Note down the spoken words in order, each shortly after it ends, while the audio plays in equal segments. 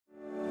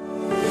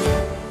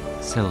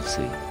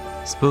SELSI,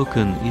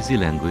 spoken easy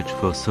language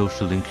for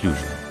social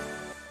inclusion.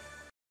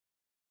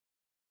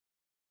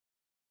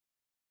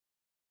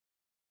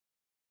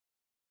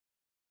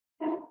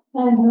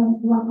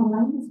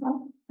 Online as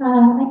well.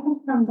 I come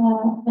from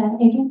the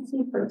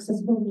Agency for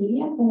Accessible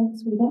Media in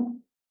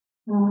Sweden,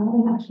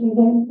 and actually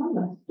they're in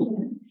Malmö.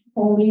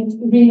 We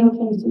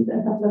relocated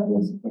a couple of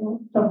years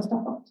ago from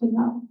Stockholm to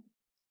now.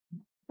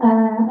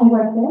 I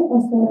work there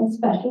as a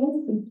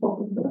specialist in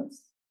talking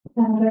books.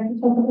 I'm going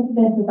to talk a little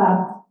bit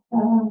about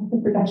the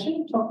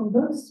production of talking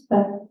books,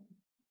 but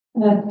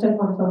to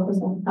more focus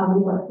on how we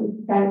work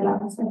with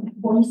guidelines and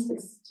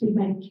voices to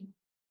make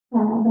the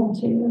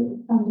material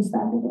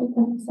understandable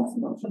and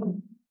accessible for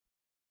them.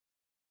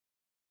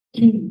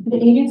 The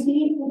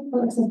Agency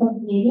for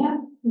Accessible Media,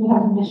 we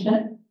have a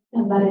mission,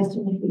 and that is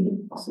to make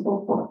it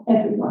possible for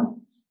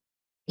everyone.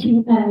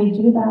 And we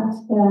do that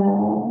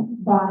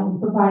by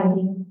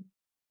providing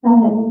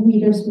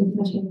readers with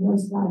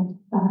materials like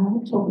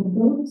talking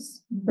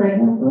books,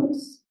 braille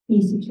books,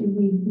 easy to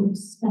read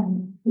books,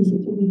 and easy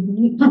to read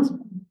news.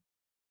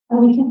 And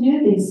we can do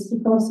this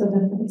because of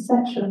an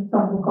exception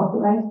from the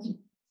Copyright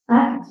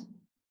Act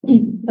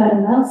that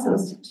allows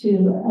us to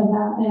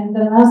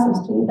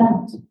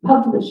adapt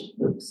published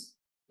books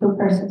for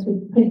persons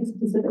with print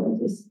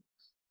disabilities.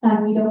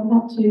 And we don't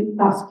have to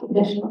ask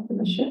additional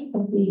permission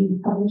from the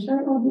publisher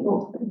or the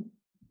author.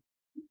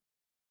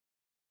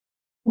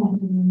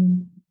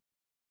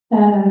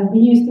 We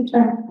use the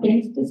term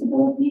print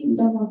disability. We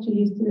don't want to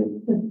use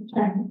the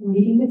term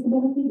reading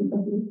disability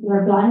because if you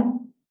are blind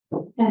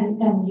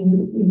and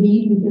you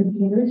read with your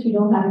fingers, you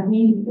don't have a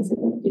reading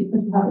disability,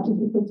 but you have a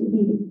difficulty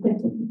reading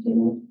printed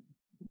material.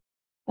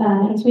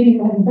 In Sweden, we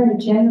have a very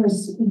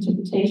generous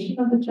interpretation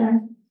of the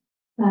term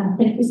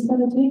print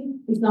disability.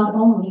 It's not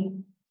only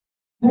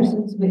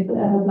persons with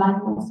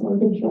blindness or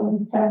visual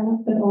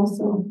impairment, but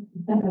also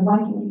a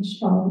wide range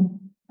of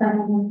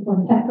permanent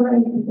or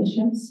temporary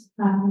conditions.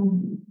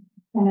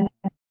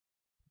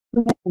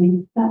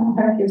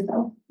 Hurt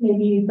yourself,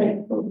 maybe you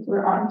break both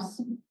your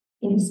arms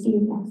in a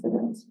skiing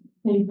accident.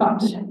 Maybe you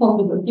can't hold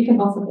the book. You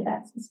can also get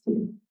access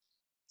to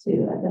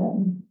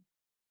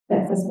the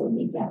accessible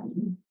media.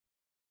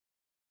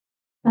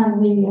 And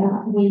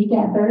we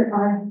gather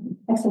our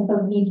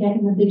accessible media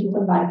in a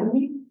digital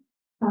library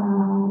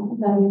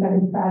that we're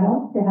very proud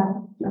of. We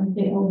have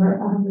currently over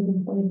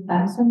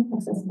 140,000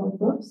 accessible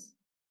books,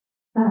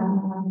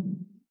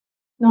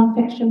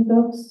 non-fiction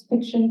books,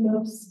 fiction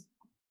books,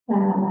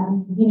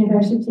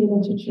 university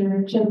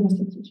literature, children's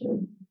literature.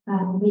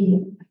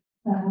 We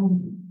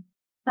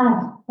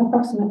have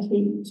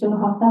approximately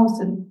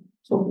 2,500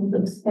 talking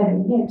books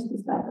every year to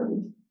this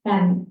library,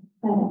 and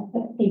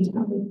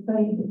 800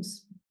 braille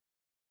books.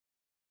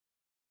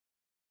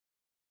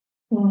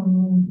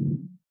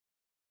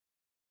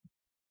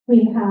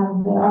 We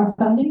have our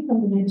funding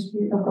from the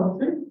Ministry of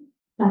Culture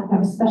and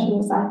have a special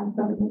assignment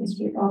from the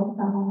Ministry of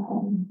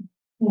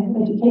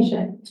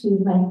Education to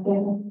make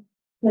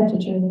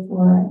literature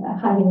for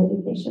higher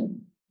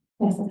education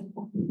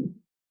accessible.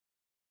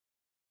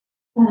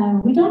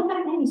 We don't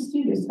have any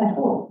studios at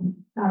all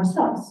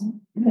ourselves.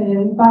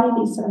 We buy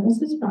these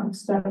services from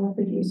external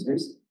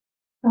producers.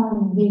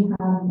 We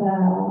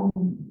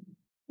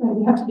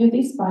have to do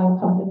this by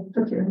public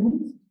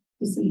procurement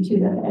to see to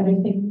that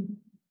everything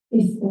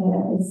is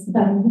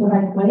done the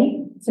right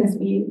way. Since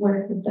we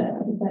work with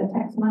the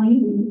tax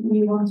money,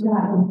 we want to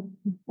have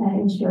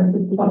ensure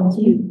good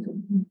quality.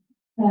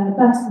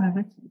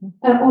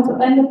 But also,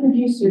 and the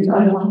producers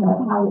are the ones that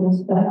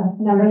hires the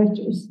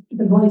narrators,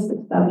 the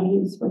voices that we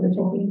use for the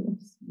talking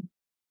books.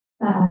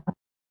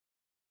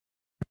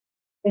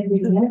 Every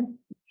year.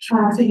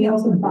 So we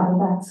also buy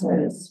that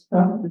service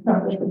from the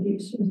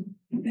producers.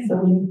 So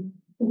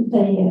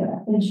they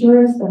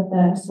ensure us that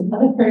there's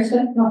another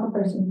person, not the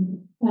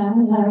person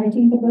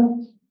narrating the book.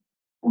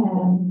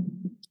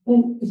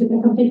 It's a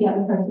completely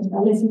other person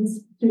that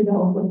listens through the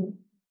whole book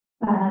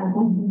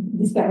and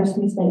discovers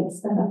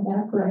mistakes that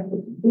are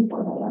corrected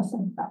before they are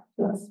sent back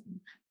to us.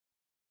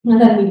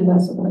 And then we do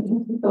also the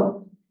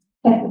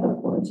technical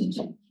quality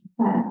check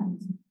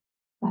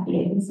at the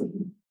agency.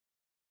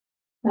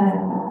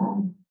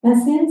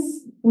 And since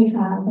we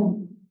have,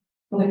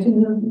 we're going to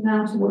move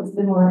now towards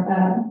the more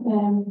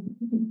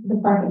the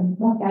part of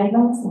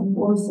guidelines and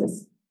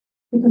voices,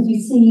 because you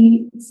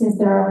see, since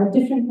there are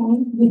different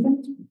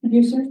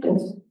producers,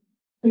 there's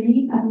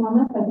 3 at the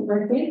moment that we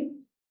work with,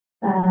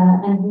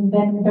 and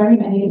then very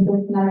many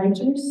different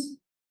narrators.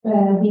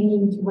 We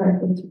need to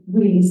work with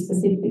really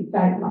specific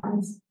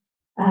guidelines.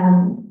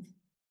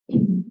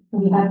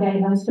 We have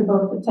guidelines for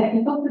both the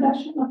technical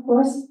production, of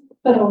course,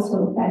 but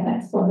also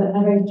guidelines for the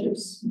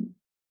narrators.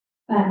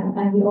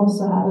 And we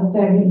also have a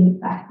very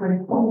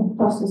accurate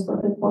process for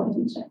the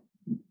quality check.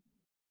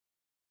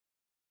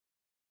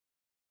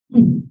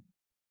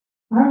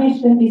 Our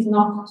mission is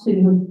not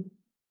to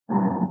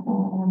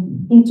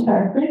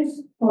interpret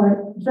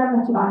or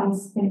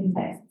dramatize any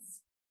texts.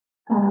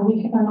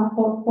 We are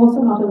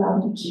also not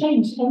allowed to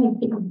change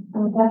anything.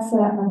 And that's a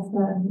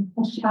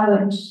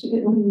challenge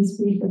we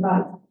speak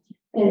about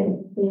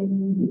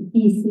in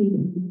easy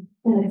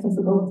an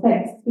accessible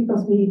text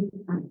because we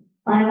are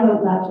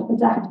not allowed to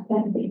adapt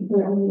anything.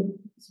 We're only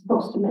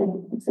supposed to make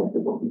it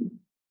acceptable.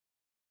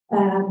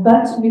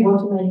 But we want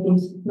to make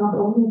it not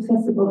only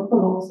accessible but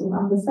also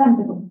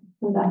understandable,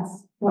 and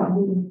that's why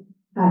we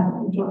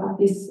have drawn up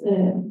this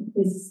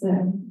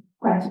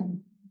quite a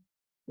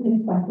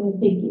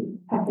big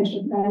package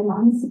of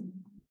guidelines.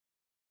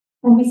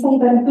 And we say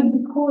that a good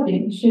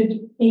recording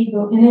should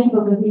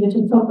enable the reader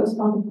to focus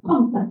on the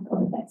content of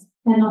the text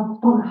and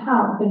not on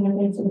how the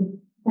narrator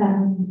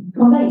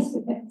conveys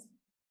the text.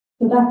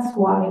 So that's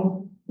why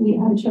we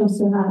have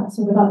chosen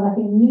sort of like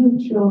a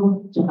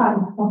neutral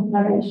type of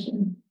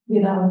narration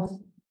without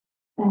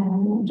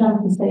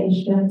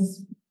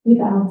dramatizations,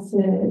 without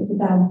the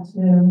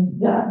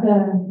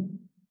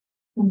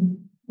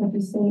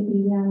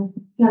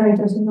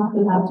narrators are not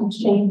allowed to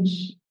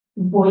change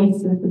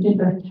voices for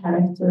different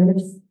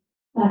characters.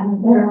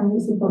 They're only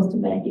supposed to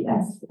make it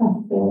as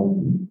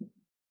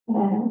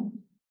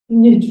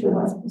neutral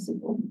as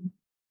possible.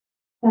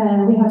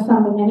 We have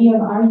found that many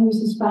of our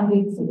users find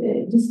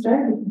it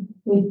disturbing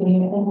with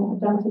the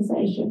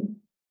dramatization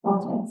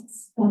of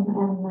texts, and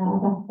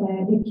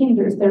that it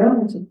hinders their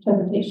own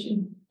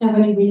interpretation. And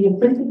when you read a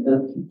printed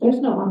book, there's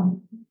no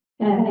one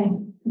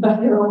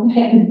but your own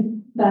head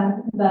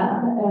that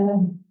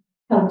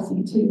helps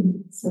you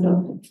to sort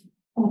of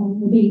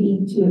read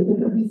into the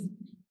book.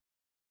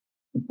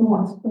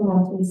 What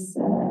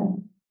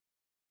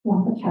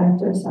the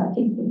characters are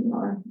thinking,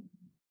 or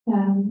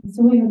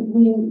so we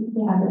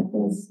have it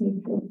as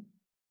neutral,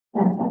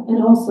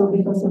 and also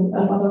because of a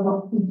lot of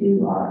what we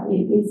do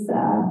is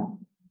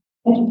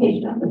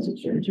educational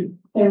literature.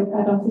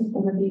 I don't think it's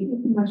going to be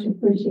much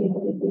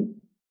appreciated if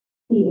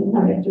the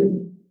narrator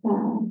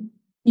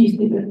use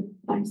different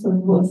types of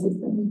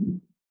voices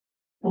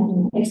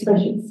and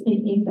expressions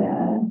in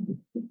the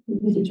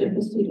literature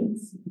for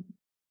students.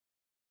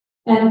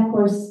 And of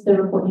course, the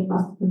recording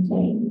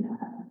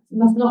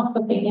must not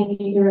contain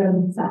any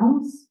irrelevant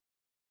sounds,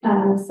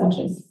 such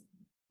as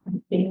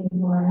being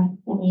or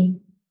any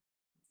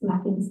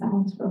snapping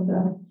sounds from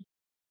the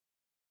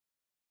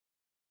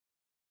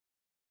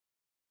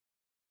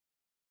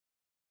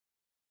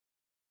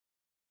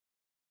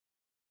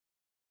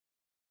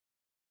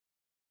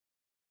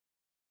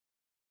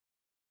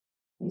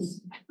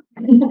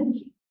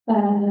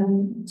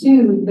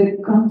to the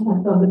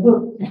content of the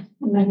book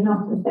may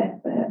not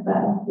affect the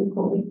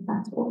recording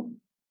at all.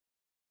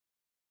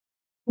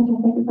 Okay,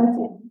 thank you, that's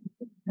it.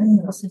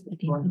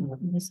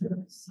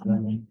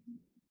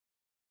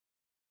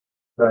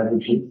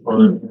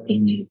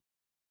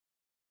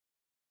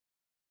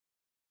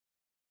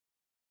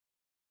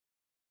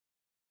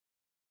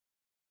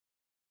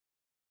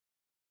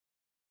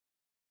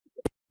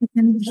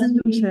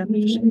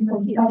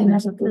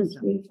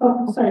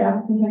 Oh, sorry,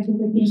 I'm going to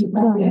repeat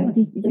that.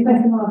 The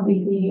question was the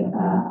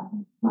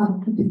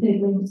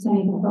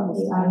saying about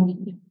AI.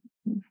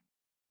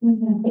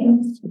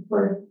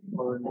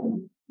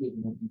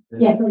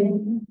 Yeah,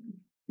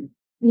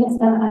 yes,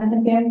 and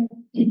again,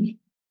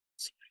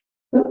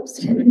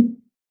 oops.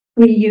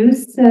 We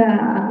use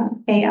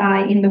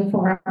AI in the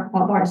form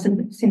of our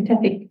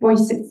synthetic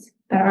voices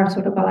that are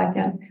sort of like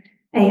an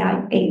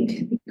AI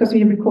aid, because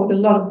we record a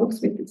lot of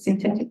books with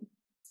synthetic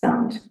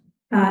sound,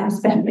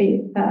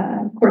 especially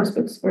course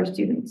books for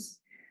students,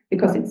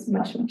 because it's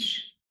much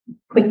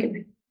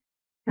quicker.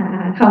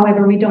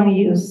 However, we don't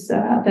use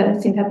the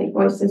synthetic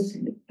voices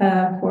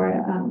for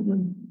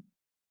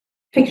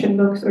fiction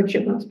books or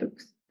children's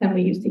books, then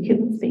we use the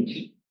human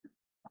speech.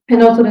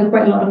 And also there's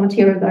quite a lot of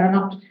material that are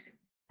not,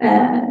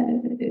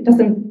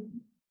 doesn't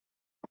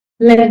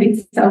lend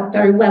itself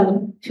very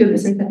well to the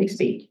synthetic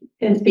speech.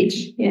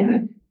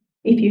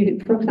 If you,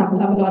 for example,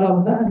 have a lot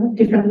of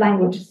different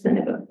languages in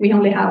a book, we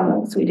only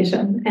have Swedish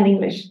and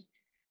English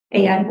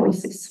AI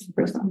voices,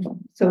 for example.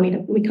 So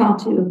we can't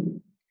do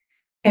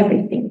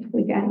everything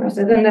with the animals.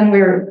 And then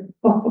we're,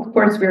 of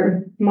course,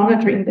 we're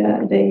monitoring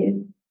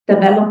the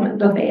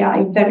development of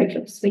AI very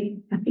closely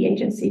at the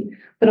agency,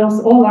 but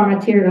also all our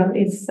material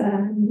is, what's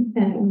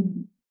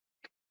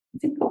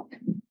it called?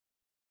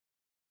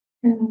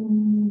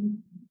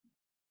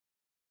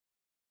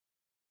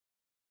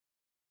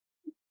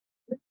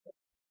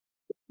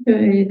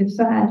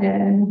 Så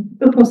här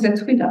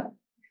upphovsrättsskyddat.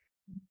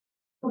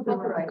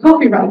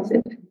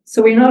 Copyrighted.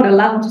 So we're not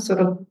allowed to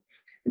sort of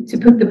to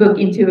put the book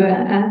into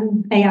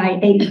an AI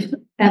aid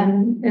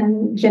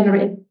and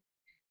generate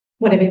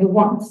whatever we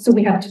want. So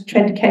we have to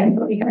tread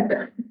carefully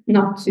here,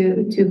 not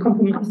to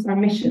compromise our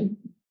mission.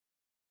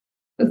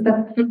 Does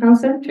that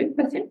answer to your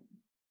question?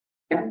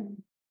 Yeah.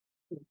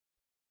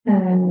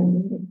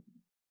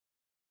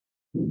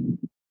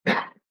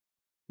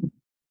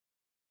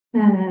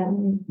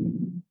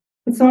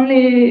 It's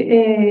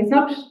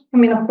not, I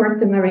mean, of course,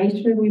 the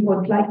narrator, we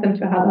would like them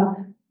to have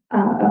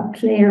a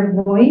clear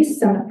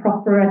voice and a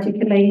proper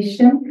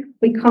articulation.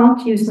 We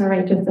can't use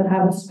narrators that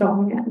have a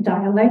strong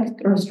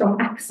dialect or a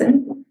strong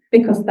accent,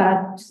 because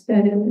that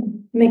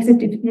makes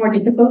it more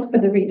difficult for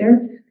the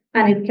reader,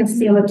 and it can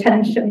steal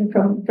attention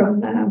from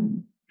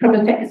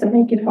the text and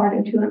make it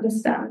harder to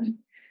understand.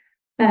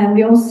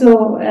 We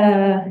also,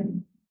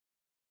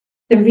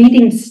 the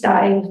reading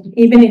style,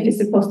 even if it's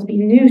supposed to be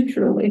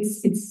neutral,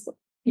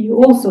 you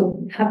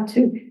also have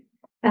to,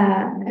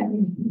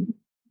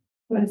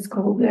 what it's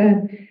called,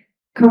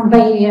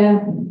 convey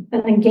an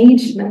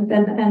engagement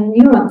and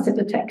nuance in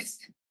the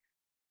text,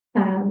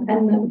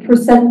 and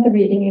present the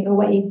reading in a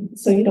way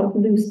so you don't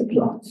lose the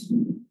plot.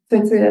 So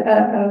it's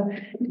a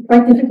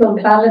quite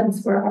difficult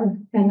balance for our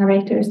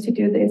narrators to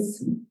do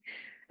this.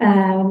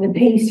 The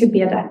pace should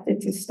be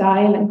adapted to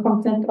style and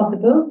content of the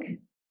book.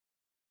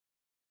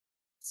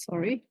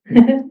 Sorry.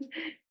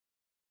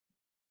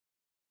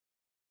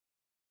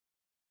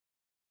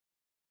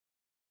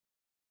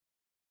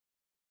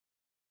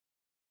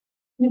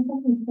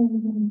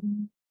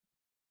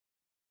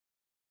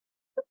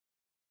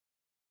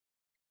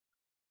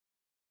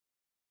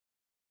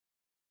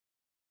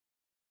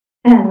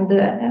 And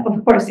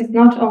of course, it's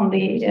not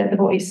only the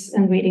voice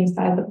and reading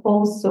style, but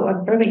also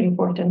a very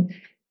important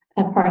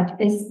part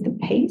is the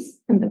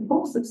pace and the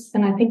pauses.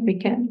 And I think we're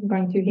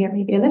going to hear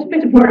maybe a little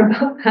bit more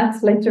about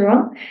that later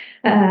on,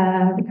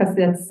 because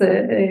that's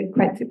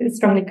quite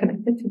strongly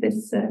connected to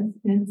this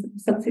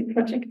SELSI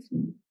project.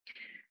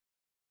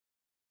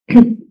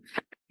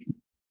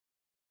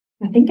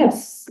 I think I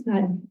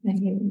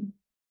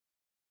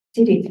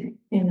did it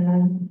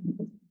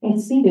I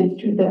see it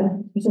through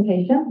the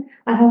presentation.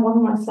 I have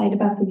one more slide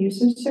about the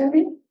user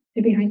survey to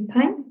be behind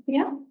time.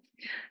 Yeah.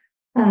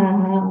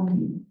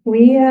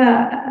 We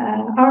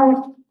are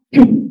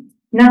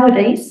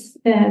nowadays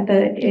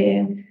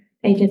the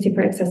Agency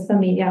for Accessible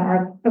Media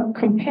are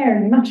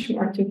compared much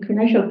more to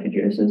commercial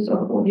producers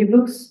of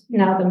audiobooks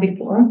now than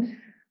before,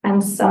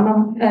 and some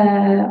of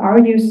our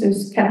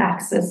users can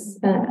access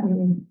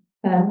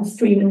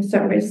streaming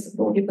service of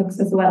audiobooks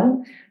as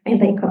well,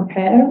 and they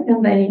compare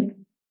and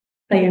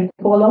they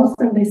call us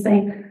and they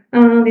say,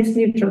 this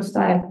neutral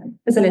style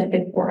is a little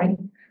bit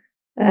boring.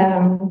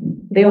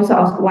 They also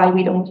ask why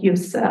we don't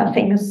use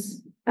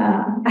famous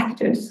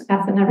actors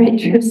as the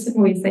narrators.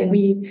 We say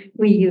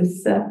we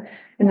use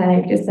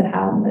narrators that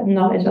have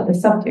knowledge of the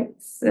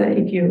subjects.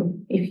 If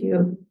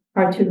you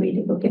are to read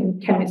a book in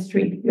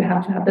chemistry, you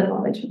have to have the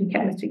knowledge of the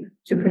chemistry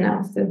to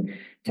pronounce the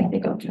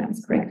technical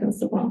terms correct and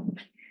so on.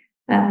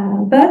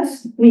 But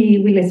we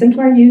listen to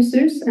our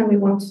users and we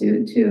want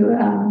to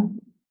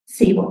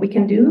see what we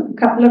can do. A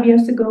couple of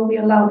years ago, we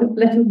allowed a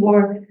little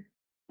more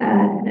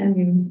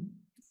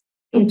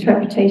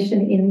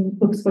interpretation in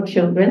books for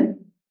children,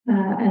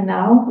 and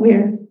now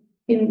we're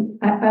in.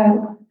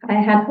 I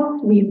had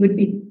hoped we would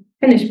be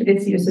finished with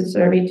this user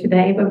survey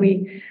today, but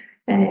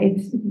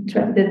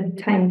the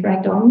time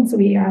dragged on, so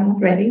we are not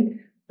ready.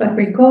 But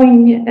we're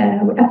going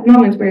at the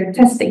moment. We're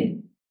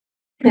testing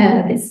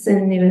this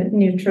new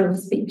neutral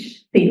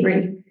speech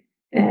theory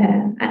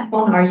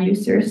on our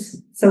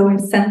users. So we've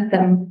sent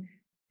them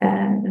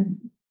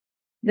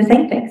the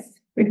same text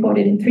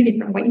recorded in 3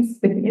 different ways,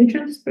 with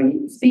neutral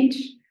speech,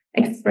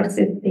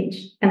 expressive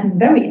speech, and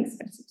very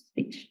expressive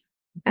speech.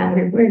 And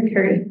we're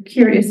very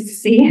curious to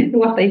see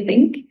what they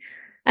think.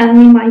 And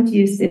we might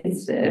use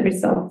this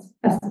result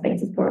as a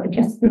basis for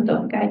adjustment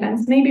of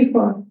guidelines, maybe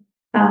for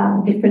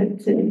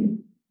different,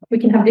 we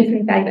can have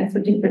different guidelines for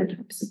different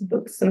types of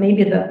books. So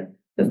maybe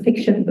the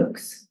fiction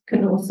books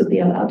can also be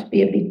allowed to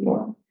be a bit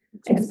more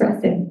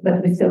expressive,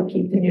 but we still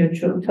keep the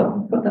neutral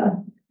tone for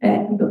the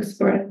books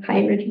for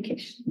higher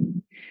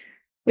education.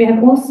 We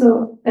have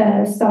also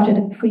started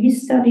a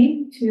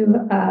pre-study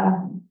to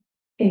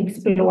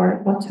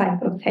explore what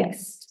type of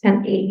text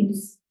and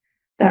aids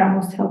that are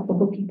most helpful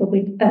for people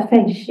with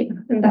aphasia,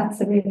 and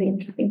that's a really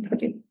interesting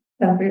project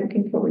that we're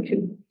looking forward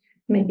to.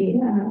 Maybe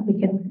we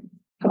can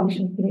publish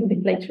something a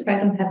bit later. I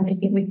don't have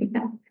anything with me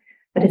now,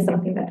 but it's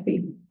something that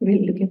we're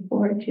really looking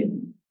forward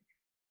to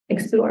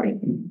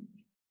exploring.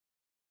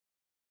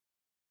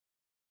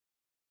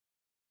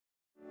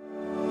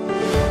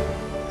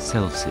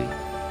 SELSI,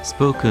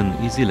 Spoken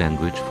Easy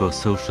Language for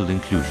Social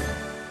Inclusion.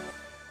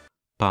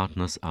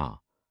 Partners are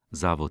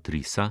Zavod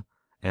RISA,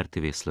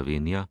 RTV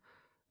Slovenija,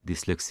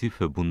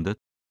 Dyslexiförbundet,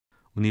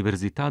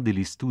 Università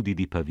degli Studi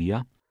di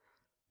Pavia,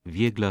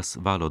 Vieglas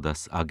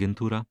Valodas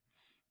Agentura,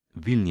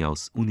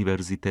 Vilnius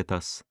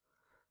Universitetas,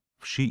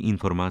 Vsi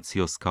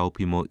informacijos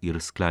kaupimo ir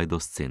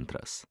sklaidos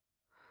centras.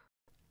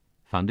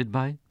 Funded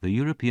by the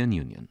European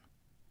Union.